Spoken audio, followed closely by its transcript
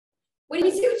When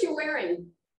you see what you're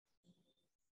wearing.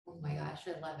 Oh my gosh,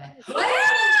 I love it.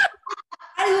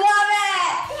 I love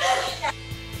it!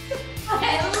 I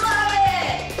love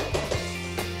it!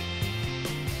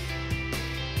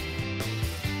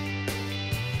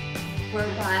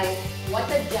 Whereby, what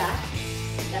the duck?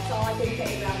 That's all I can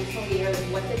say about this whole year is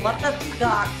what the duck. What the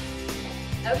duck?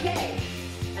 Okay,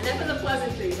 enough of the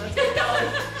pleasantries. Let's get going.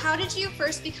 How did you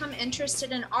first become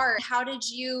interested in art? How did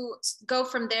you go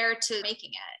from there to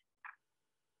making it?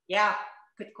 Yeah,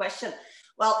 good question.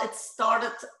 Well, it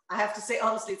started, I have to say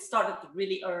honestly, it started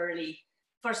really early.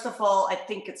 First of all, I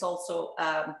think it's also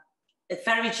it's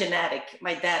very genetic.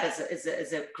 My dad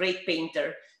is a great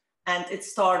painter, and it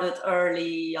started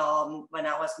early on when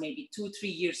I was maybe 2-3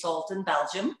 years old in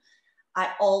Belgium.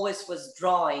 I always was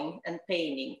drawing and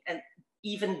painting, and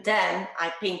even then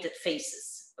I painted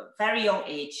faces, a very young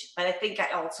age. But I think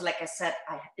I also, like I said,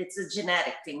 it's a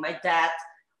genetic thing. My dad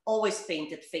always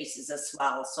painted faces as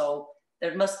well, so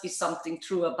there must be something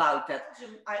true about that.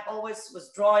 I always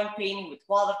was drawing, painting with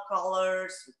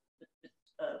watercolors, with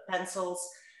pencils.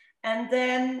 And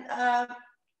then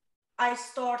I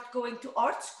started going to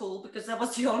art school because that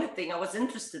was the only thing I was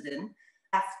interested in.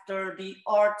 After the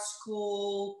art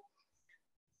school,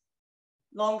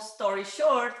 long story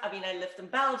short, I mean, I lived in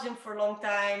Belgium for a long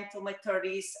time, till my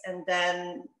 30s, and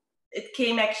then it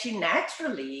came actually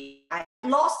naturally. I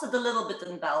lost it a little bit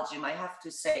in Belgium, I have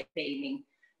to say, painting.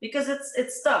 Because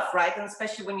it's tough, right? And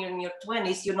especially when you're in your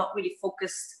 20s, you're not really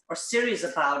focused or serious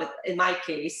about it, in my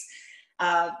case.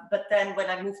 But then when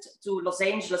I moved to Los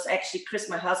Angeles, actually, Chris,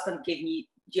 my husband, gave me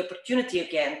the opportunity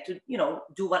again to, you know,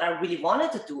 do what I really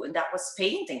wanted to do, and that was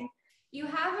painting. You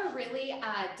have a really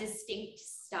distinct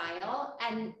style.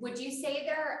 And would you say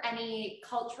there are any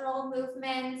cultural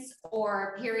movements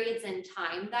or periods in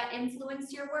time that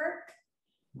influence your work?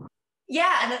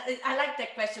 Yeah, and I like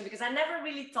that question because I never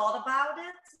really thought about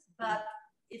it. But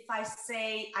if I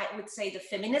would say the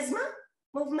feminism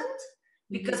movement,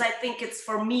 because I think it's,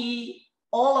 for me,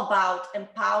 all about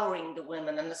empowering the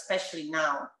women, and especially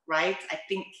now, right? I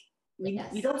think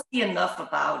we don't see enough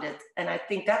about it. And I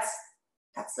think that's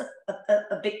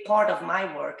a big part of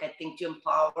my work, I think, to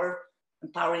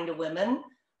empowering the women.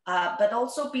 But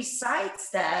also besides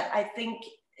that, I think,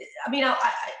 I mean,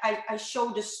 I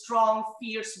show the strong,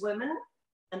 fierce women,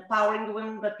 empowering the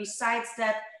women, but besides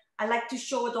that, I like to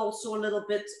show it also a little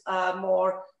bit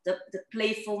more, the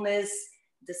playfulness,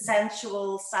 the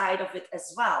sensual side of it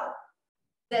as well.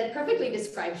 That perfectly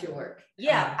describes your work.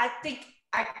 Yeah, I think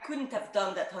I couldn't have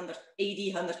done that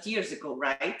 100 years ago,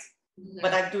 right? Mm-hmm.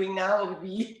 What I'm doing now would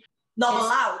be not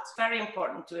allowed. It's very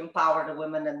important to empower the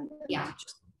women and to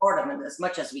just support them as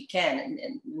much as we can. And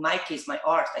in my case, my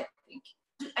art, I think.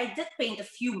 I did paint a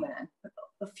few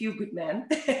good men.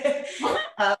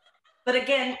 But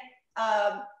again,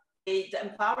 the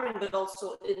empowering, but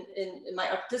also in my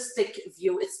artistic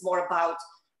view, it's more about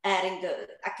adding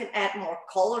I can add more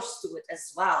colors to it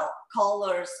as well.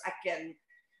 Colors, I can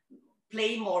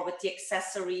play more with the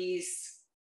accessories.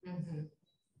 Mm-hmm.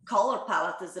 Color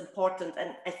palette is important,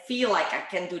 and I feel like I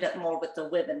can do that more with the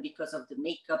women because of the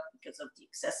makeup, because of the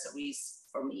accessories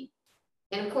for me.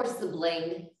 And of course the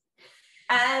bling.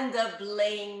 And the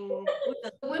bling.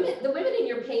 The women in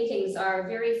your paintings are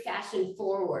very fashion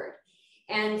forward.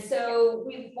 And so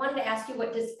we wanted to ask you,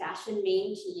 what does fashion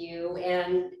mean to you?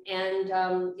 And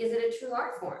is it a true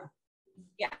art form?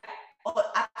 Yeah,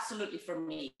 absolutely for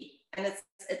me. And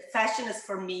fashion is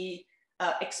for me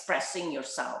expressing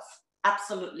yourself.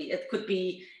 Absolutely. It could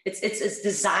be, it's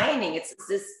designing. It's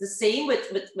the same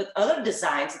with other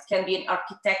designs. It can be in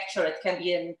architecture, it can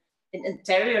be in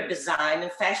interior design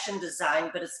and fashion design,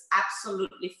 but it's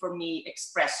absolutely for me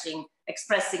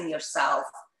expressing yourself.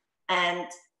 And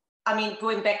I mean,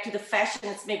 going back to the fashion,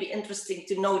 it's maybe interesting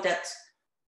to know that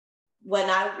when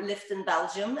I lived in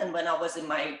Belgium and when I was in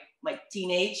my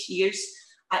teenage years,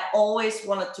 I always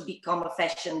wanted to become a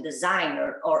fashion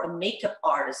designer or a makeup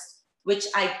artist, which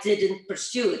I didn't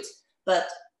pursue it, but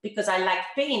because I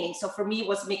liked painting. So for me, it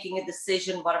was making a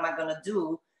decision, what am I gonna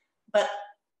do? But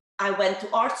I went to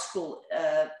art school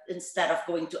instead of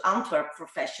going to Antwerp for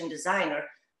fashion designer.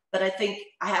 But I think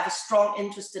I have a strong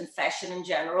interest in fashion in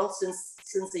general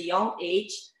since a young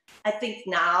age. I think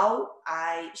now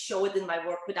I show it in my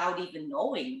work without even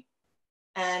knowing.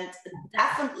 And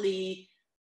definitely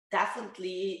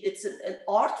it's an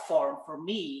art form for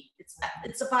me.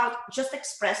 It's about just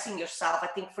expressing yourself. I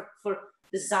think for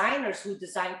designers who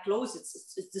design clothes,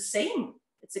 it's the same.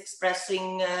 It's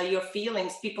expressing your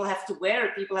feelings. People have to wear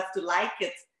it. People have to like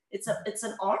it. It's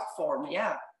an art form.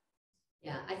 Yeah.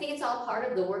 Yeah, I think it's all part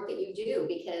of the work that you do,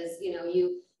 because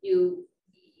you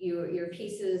your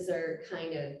pieces are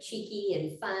kind of cheeky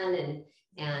and fun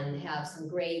and have some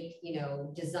great, you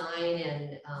know, design.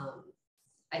 And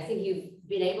I think you've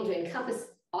been able to encompass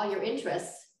all your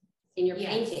interests in your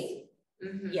painting.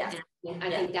 Yes. And I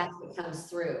think that's what comes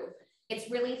through. It's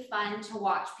really fun to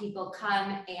watch people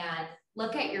come and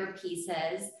look at your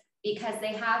pieces because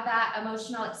they have that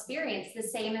emotional experience the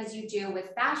same as you do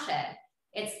with fashion.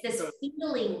 It's this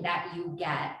feeling that you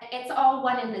get. It's all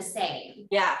one and the same.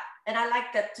 Yeah, and I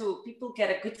like that too. People get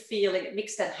a good feeling. It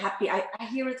makes them happy. I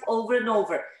hear it over and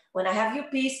over. When I have your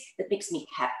piece, it makes me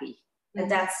happy.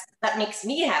 And that makes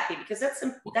me happy because that's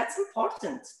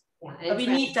important. Yeah, we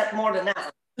need that more than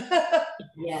ever.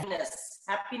 Yeah.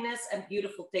 Happiness and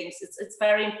beautiful things. It's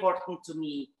very important to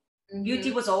me.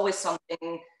 Beauty was always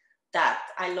something that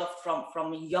I loved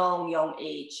from a young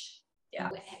age. Yeah,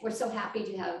 we're so happy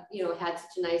to have, you know, had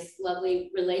such a nice,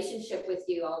 lovely relationship with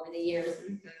you over the years,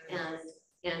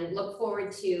 and look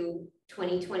forward to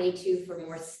 2022 for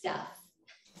more stuff.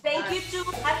 Thank you too.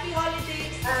 Happy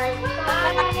holidays. All right.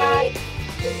 Bye.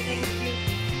 Thank you.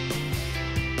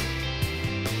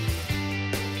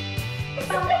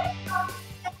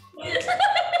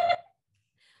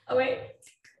 Oh wait,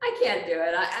 I can't do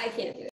it. I can't do it.